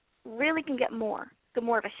really can get more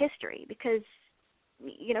of a history, because,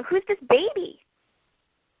 who's this baby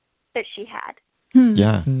that she had?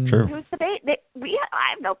 Yeah, true. Who's the baby?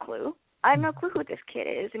 I have no clue. I have no clue who this kid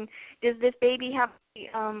is, and does this baby have,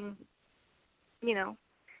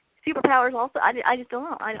 superpowers also? I just don't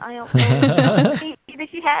know. I don't know that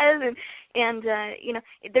she has, and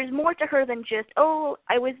there's more to her than just, oh,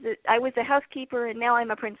 I was a housekeeper and now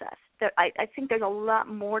I'm a princess. I think there's a lot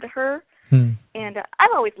more to her, and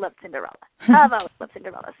I've always loved Cinderella. So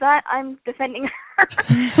I'm defending her.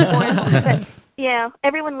 But,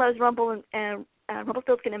 everyone loves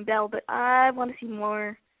Rumpelstiltskin and Belle, but I want to see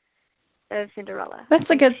more of Cinderella. That's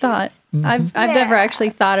a good thought. I've never actually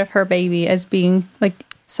thought of her baby as being like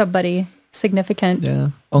somebody significant. Yeah.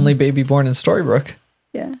 Only baby born in Storybrooke.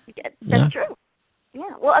 Yeah. Yeah, that's true. Yeah.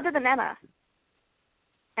 Well, other than Emma.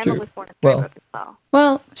 Emma True. was born in Well- Storybrooke as well.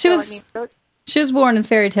 Well, she So, was she was born in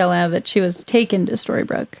Fairy Tale Land, but she was taken to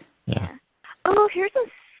Storybrooke. Yeah. Oh, here's a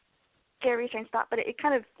scary, strange thought, but it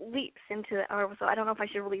kind of leaps into, or so I don't know if I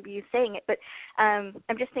should really be saying it, but I'm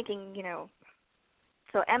just thinking,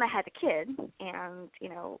 so Emma had a kid, and,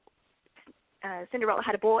 Cinderella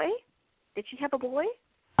had a boy. Did she have a boy?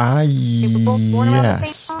 They were both born around the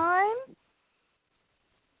Yes. same time?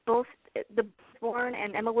 Both the born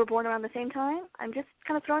and Emma were born around the same time? I'm just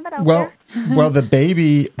kind of throwing that out Well, there. well, the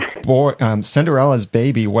baby boy, Cinderella's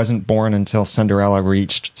baby wasn't born until Cinderella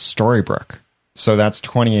reached Storybrooke. So that's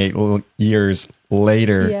 28 years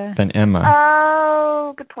later than Emma.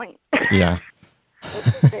 Oh, good point. Yeah.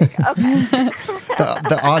 There you go. Okay.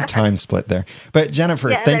 The odd time split there. But Jennifer,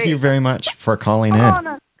 Yeah, thank there you you very much for calling Oh, in.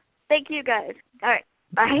 no. Thank you, guys. All right.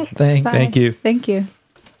 Bye. Thank you. Thank you.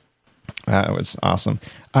 It was awesome.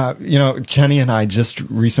 Jenny and I just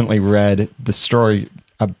recently read the story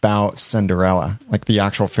about Cinderella, like the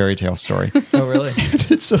actual fairy tale story. Oh, really?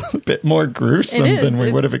 It's a bit more gruesome It is. than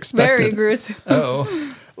we would have It's very expected. gruesome.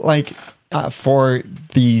 Oh. Like for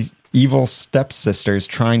these evil stepsisters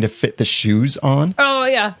trying to fit the shoes on, Oh,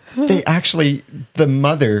 yeah. they actually,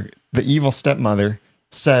 the evil stepmother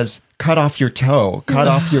says, cut off your toe, cut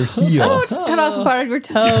off your heel. Oh, just cut off a part of your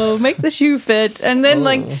toe, make the shoe fit. And then,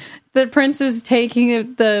 the prince is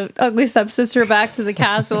taking the ugly stepsister back to the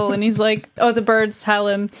castle, and he's like, the birds tell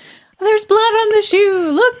him, there's blood on the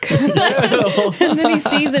shoe, look. And then he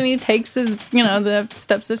sees and he takes his, the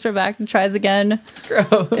stepsister back and tries again.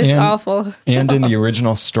 Gross. It's awful. And in the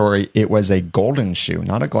original story, it was a golden shoe,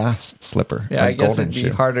 not a glass slipper. Yeah, a I guess golden it'd be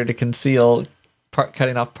shoe. harder to conceal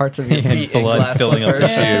cutting off parts of your And feet in blood glass filling up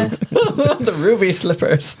the slippers. The ruby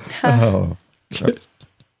slippers. Oh.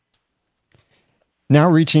 Now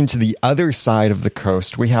reaching to the other side of the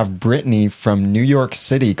coast, we have Brittany from New York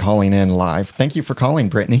City calling in live. Thank you for calling,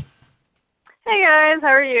 Brittany. Hey guys, how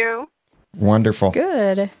are you? Wonderful.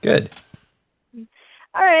 Good. Good.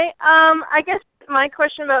 All right. I guess my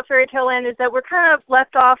question about Fairy Tale Land is that we're kind of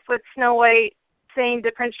left off with Snow White saying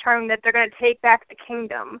to Prince Charming that they're going to take back the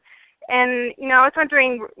kingdom. And, I was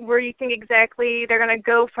wondering where you think exactly they're going to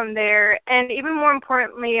go from there. And even more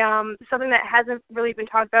importantly, something that hasn't really been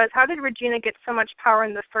talked about is how did Regina get so much power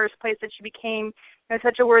in the first place that she became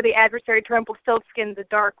such a worthy adversary to Rumpelstiltskin, the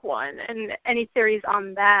Dark One? And any theories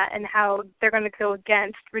on that and how they're going to go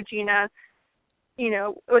against Regina,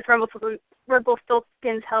 with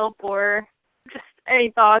Rumpelstiltskin's help, or just any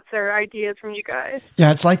thoughts or ideas from you guys?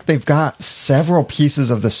 Yeah, it's like they've got several pieces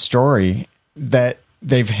of the story that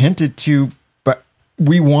they've hinted to, but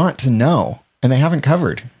we want to know, and they haven't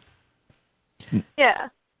covered. Yeah.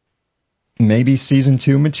 Maybe season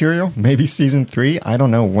 2 material, maybe season 3. I don't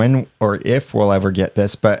know when or if we'll ever get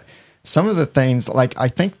this, but some of the things, like I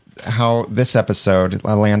think how this episode,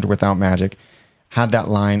 A Land Without Magic, had that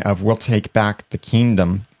line of, we'll take back the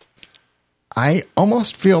kingdom. I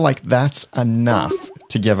almost feel like that's enough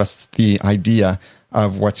to give us the idea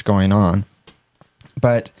of what's going on.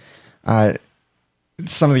 But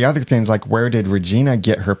some of the other things, like where did Regina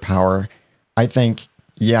get her power? I think,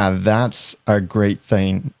 yeah, that's a great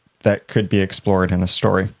thing that could be explored in a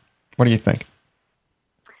story. What do you think?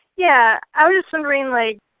 Yeah, I was just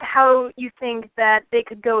wondering, how you think that they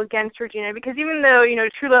could go against Regina, because even though,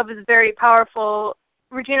 true love is very powerful,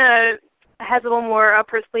 Regina has a little more up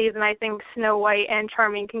her sleeve than I think Snow White and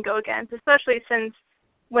Charming can go against, especially since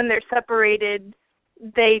when they're separated,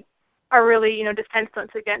 they are really, defenseless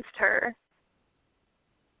against her.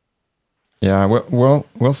 Yeah,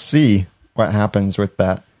 we'll see what happens with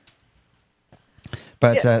that.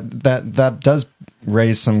 But that does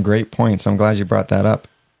raise some great points. I'm glad you brought that up.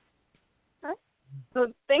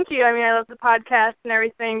 So thank you. I mean, I love the podcast and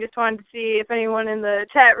everything. Just wanted to see if anyone in the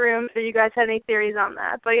chat room, if you guys had any theories on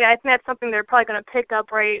that. But yeah, I think that's something they're probably going to pick up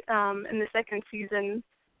right in the second season,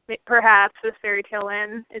 perhaps with Fairy Tale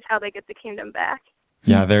Land, is how they get the kingdom back.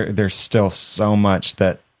 Yeah, there's still so much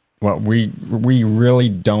that we really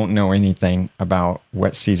don't know anything about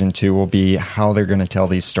what season 2 will be, how they're going to tell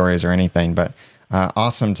these stories or anything. But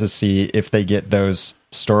awesome to see if they get those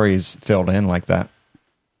stories filled in like that.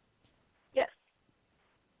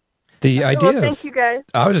 The idea thank you guys.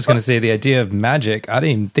 I was just going to say the idea of magic. I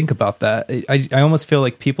didn't even think about that. I almost feel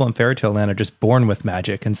like people in Fairy Tale Land are just born with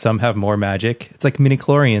magic, and some have more magic. It's like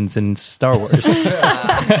midi-chlorians in Star Wars.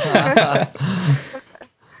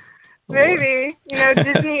 Maybe.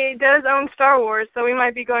 Disney does own Star Wars, so we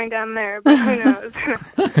might be going down there, but who knows?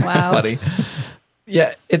 Wow. Funny.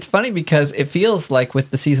 Yeah, it's funny because it feels like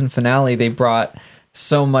with the season finale, they brought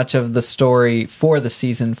so much of the story for the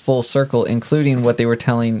season full circle, including what they were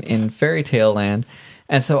telling in Fairy Tale Land.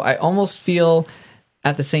 And so I almost feel,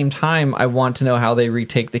 at the same time, I want to know how they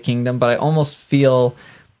retake the kingdom, but I almost feel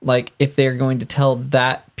like if they're going to tell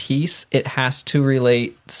that piece, it has to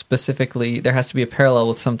relate specifically, there has to be a parallel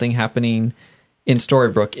with something happening in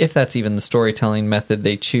Storybrooke, if that's even the storytelling method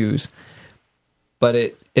they choose. But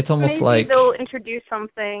it's almost Maybe like they'll introduce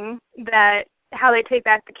something that how they take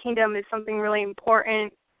back the kingdom is something really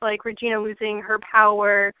important, like Regina losing her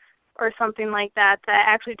power or something like that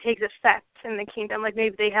actually takes effect in the kingdom. Like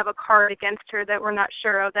maybe they have a card against her that we're not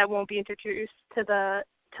sure of that won't be introduced till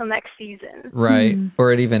next season. right,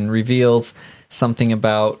 or it even reveals something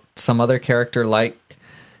about some other character, like,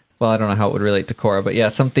 well, I don't know how it would relate to Korra, but yeah,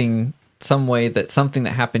 some way that something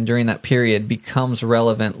that happened during that period becomes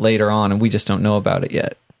relevant later on, and we just don't know about it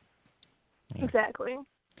yet. Exactly.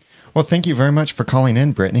 Well, thank you very much for calling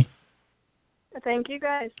in, Brittany. Thank you,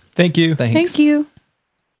 guys. Thank you. Thanks. Thank you.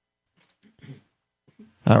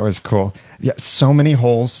 That was cool. Yeah, so many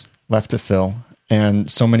holes left to fill, and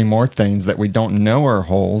so many more things that we don't know are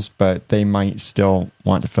holes, but they might still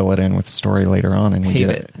want to fill it in with story later on, and we Pave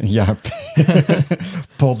get it. Yeah,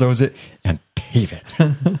 bulldoze it and pave it.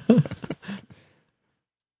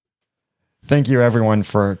 Thank you, everyone,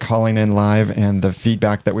 for calling in live and the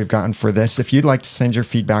feedback that we've gotten for this. If you'd like to send your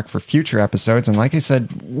feedback for future episodes, and like I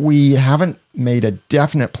said, we haven't made a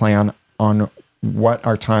definite plan on what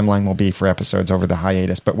our timeline will be for episodes over the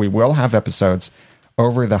hiatus, but we will have episodes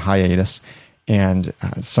over the hiatus and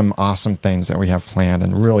some awesome things that we have planned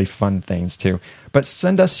and really fun things too. But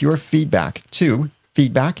send us your feedback to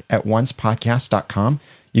feedback@oncepodcast.com.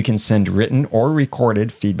 You can send written or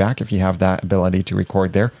recorded feedback if you have that ability to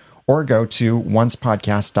record there, or go to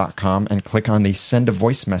oncepodcast.com and click on the send a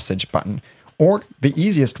voice message button. Or the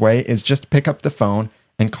easiest way is just pick up the phone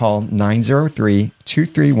and call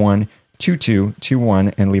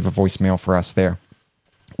 903-231-2221 and leave a voicemail for us there.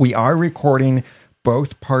 We are recording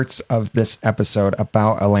both parts of this episode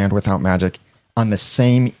about A Land Without Magic on the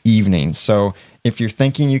same evening. So if you're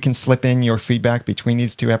thinking you can slip in your feedback between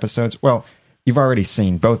these two episodes, well, you've already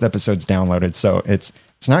seen both episodes downloaded, so it's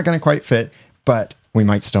not going to quite fit, but we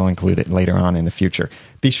might still include it later on in the future.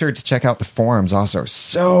 Be sure to check out the forums also.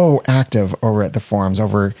 So active over at the forums.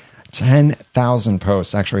 Over 10,000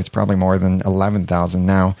 posts. Actually, it's probably more than 11,000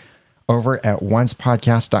 now. Over at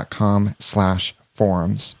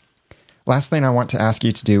oncepodcast.com/forums. Last thing I want to ask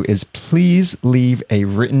you to do is please leave a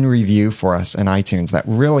written review for us in iTunes. That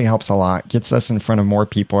really helps a lot. Gets us in front of more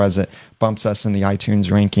people as it bumps us in the iTunes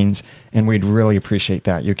rankings. And we'd really appreciate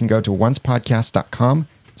that. You can go to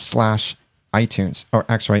oncepodcast.com/iTunes. Oh,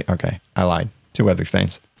 actually, okay, I lied. Two other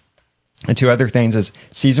things. And two other things is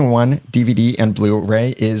Season 1 DVD and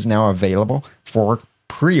Blu-ray is now available for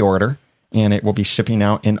pre-order, and it will be shipping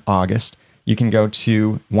out in August. You can go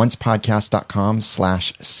to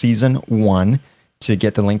oncepodcast.com/season1 to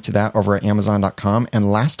get the link to that over at Amazon.com.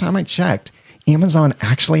 And last time I checked, Amazon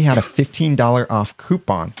actually had a $15 off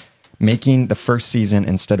coupon, making the first season,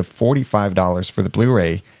 instead of $45 for the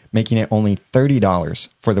Blu-ray, making it only $30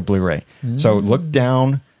 for the Blu-ray. So look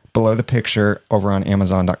down below the picture over on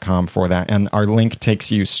Amazon.com for that. And our link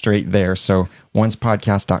takes you straight there. So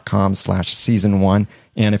oncepodcast.com/season1.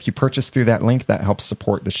 And if you purchase through that link, that helps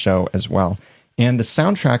support the show as well. And the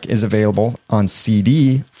soundtrack is available on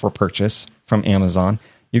CD for purchase from Amazon.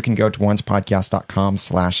 You can go to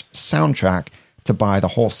oncepodcast.com/soundtrack to buy the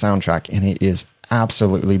whole soundtrack. And it is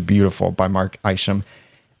absolutely beautiful by Mark Isham.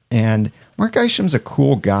 And Mark Isham's a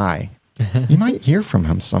cool guy. You might hear from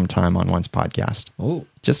him sometime on Once Podcast. Oh,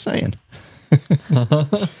 just saying.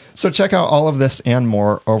 So check out all of this and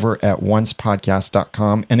more over at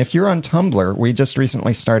oncepodcast.com. And if you're on Tumblr, we just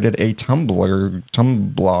recently started a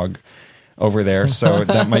Tumblr over there. So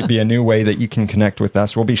that might be a new way that you can connect with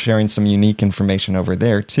us. We'll be sharing some unique information over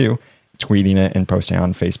there too, tweeting it and posting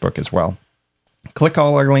on Facebook as well. Click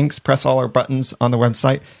all our links, press all our buttons on the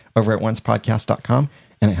website over at oncepodcast.com,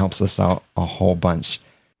 and it helps us out a whole bunch.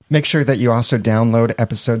 Make sure that you also download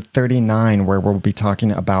episode 39, where we'll be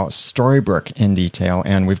talking about Storybrooke in detail,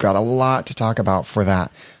 and we've got a lot to talk about for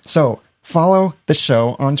that. So follow the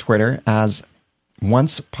show on Twitter as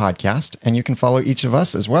Once Podcast, and you can follow each of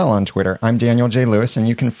us as well on Twitter. I'm Daniel J. Lewis, and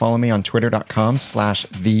you can follow me on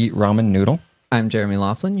twitter.com/theramennoodle. I'm Jeremy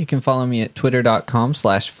Laughlin. You can follow me at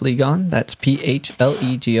twitter.com/Fleegon. That's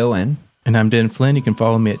PHLEGON. And I'm Dan Flynn. You can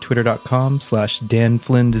follow me at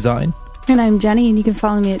twitter.com/DanFlynnDesign. And I'm Jenny, and you can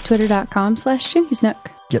follow me at twitter.com/Jenny'sNook.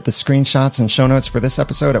 Get the screenshots and show notes for this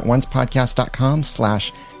episode at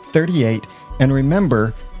oncepodcast.com/38. And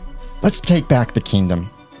remember, let's take back the kingdom,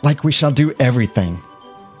 like we shall do everything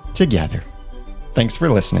together. Thanks for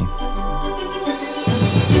listening.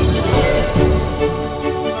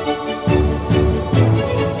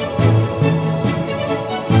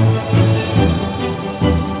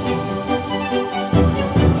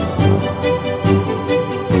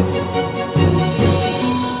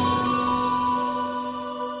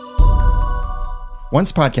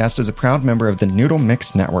 Once Podcast is a proud member of the Noodle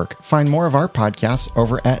Mix Network. Find more of our podcasts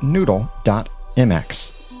over at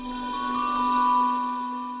noodle.mx.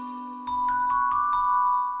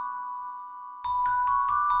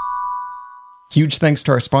 Huge thanks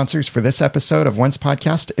to our sponsors for this episode of Once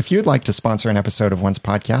Podcast. If you'd like to sponsor an episode of Once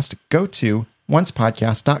Podcast, go to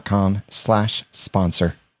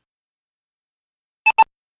oncepodcast.com/sponsor.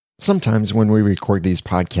 Sometimes when we record these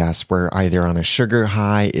podcasts, we're either on a sugar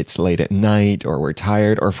high, it's late at night, or we're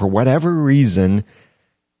tired, or for whatever reason,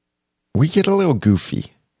 we get a little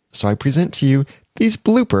goofy. So I present to you these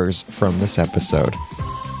bloopers from this episode.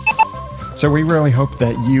 So we really hope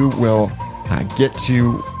that you will get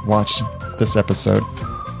to watch this episode.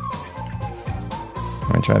 I'm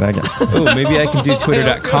going to try that again. Oh, maybe I can do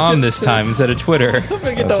twitter.com this time instead of Twitter.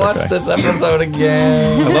 I get to watch this episode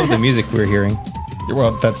again. I love the music we're hearing.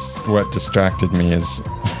 Well, that's what distracted me is...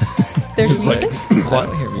 There's it's music? Like,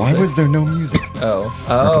 why was there no music? Oh.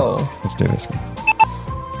 Okay, let's do this again.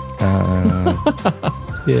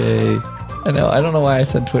 Yay. I know. I don't know why I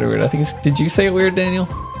said Twitter weird. I think did you say it weird, Daniel?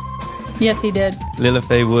 Yes, he did. Lila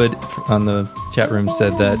Faye Wood on the chat room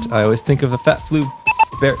said that I always think of a fat blue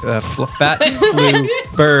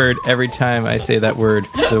bird every time I say that word,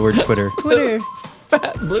 the word Twitter. Twitter.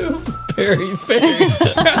 Fat blueberry fairy.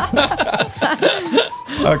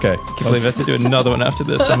 Okay. Can't believe I have to do another one after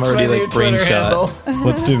this. I'm already like brain shot.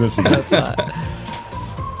 Let's do this again.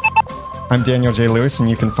 I'm Daniel J. Lewis, and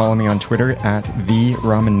you can follow me on Twitter at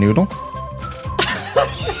 @TheRamenNoodle.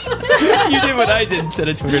 You did what I did instead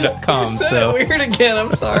of twitter.com. So weird again.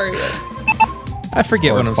 I'm sorry. I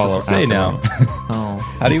forget what I'm supposed to say now. Oh.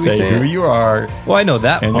 How do we say who it? you are Well, I know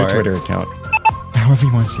that and part. your Twitter account. However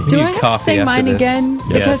you want to say it. Do need I have to coffee say after mine this. again?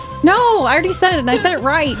 Yes. Because no, I already said it and I said it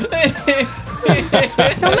right.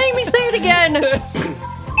 Don't make me say it again.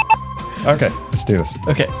 Okay, let's do this.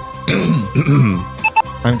 Okay.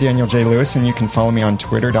 I'm Daniel J. Lewis, and you can follow me on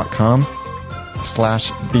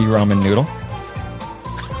twitter.com/TheRamenNoodle.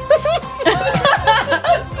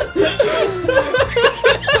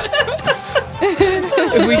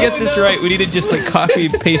 If we get this right, we need to just like copy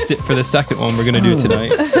and paste it for the second one we're going to do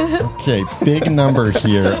tonight. Okay, big number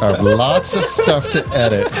here of lots of stuff to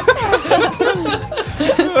edit.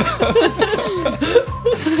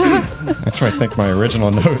 Actually, I think my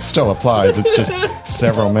original note still applies. It's just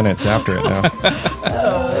several minutes after it now.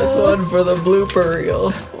 This one for the blooper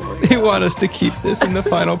reel. They want us to keep this in the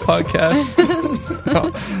final podcast.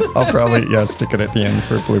 I'll probably, stick it at the end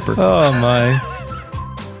for a blooper. Oh my.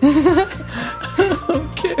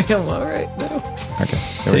 Okay, I'm all right now. Okay,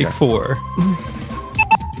 here we Take go. 4.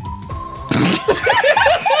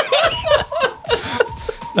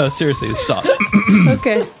 No, seriously, stop.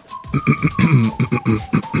 Okay.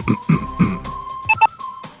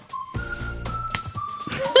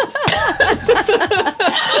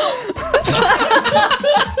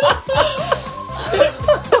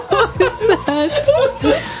 What is that?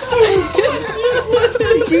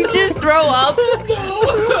 Did you just throw up?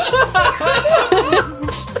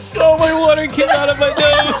 Oh, my water came out of my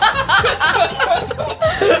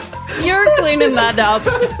nose. You're cleaning that up.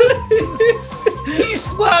 He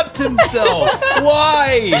slapped himself.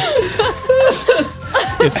 Why?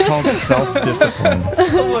 It's called self-discipline.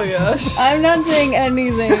 Oh my gosh. I'm not saying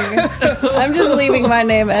anything. I'm just leaving my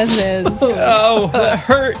name as is. Oh, that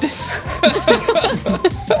hurt.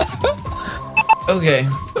 Okay.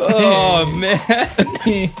 Oh, man.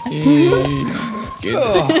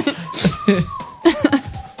 Oh.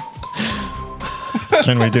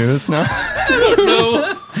 Can we do this now?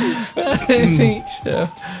 No. I think so.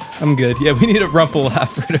 I'm good. Yeah, we need a rumple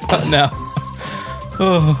laugh right about now.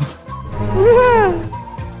 Oh.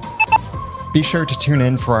 Be sure to tune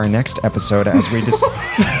in for our next episode as we just...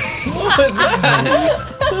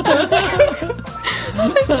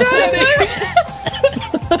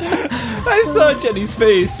 I saw Jenny's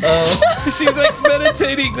face. She's like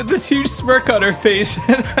meditating with this huge smirk on her face.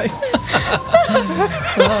 And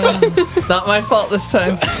Not my fault this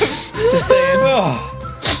time. Just saying.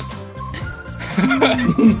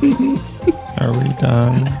 Are we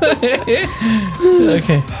done?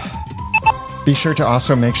 Okay. Be sure to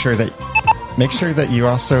also make sure that you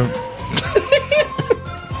also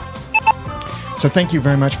So thank you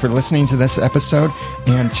very much for listening to this episode,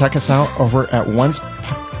 and check us out over at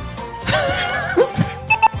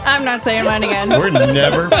I'm not saying mine again. We're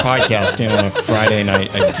never podcasting on a Friday night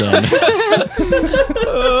again.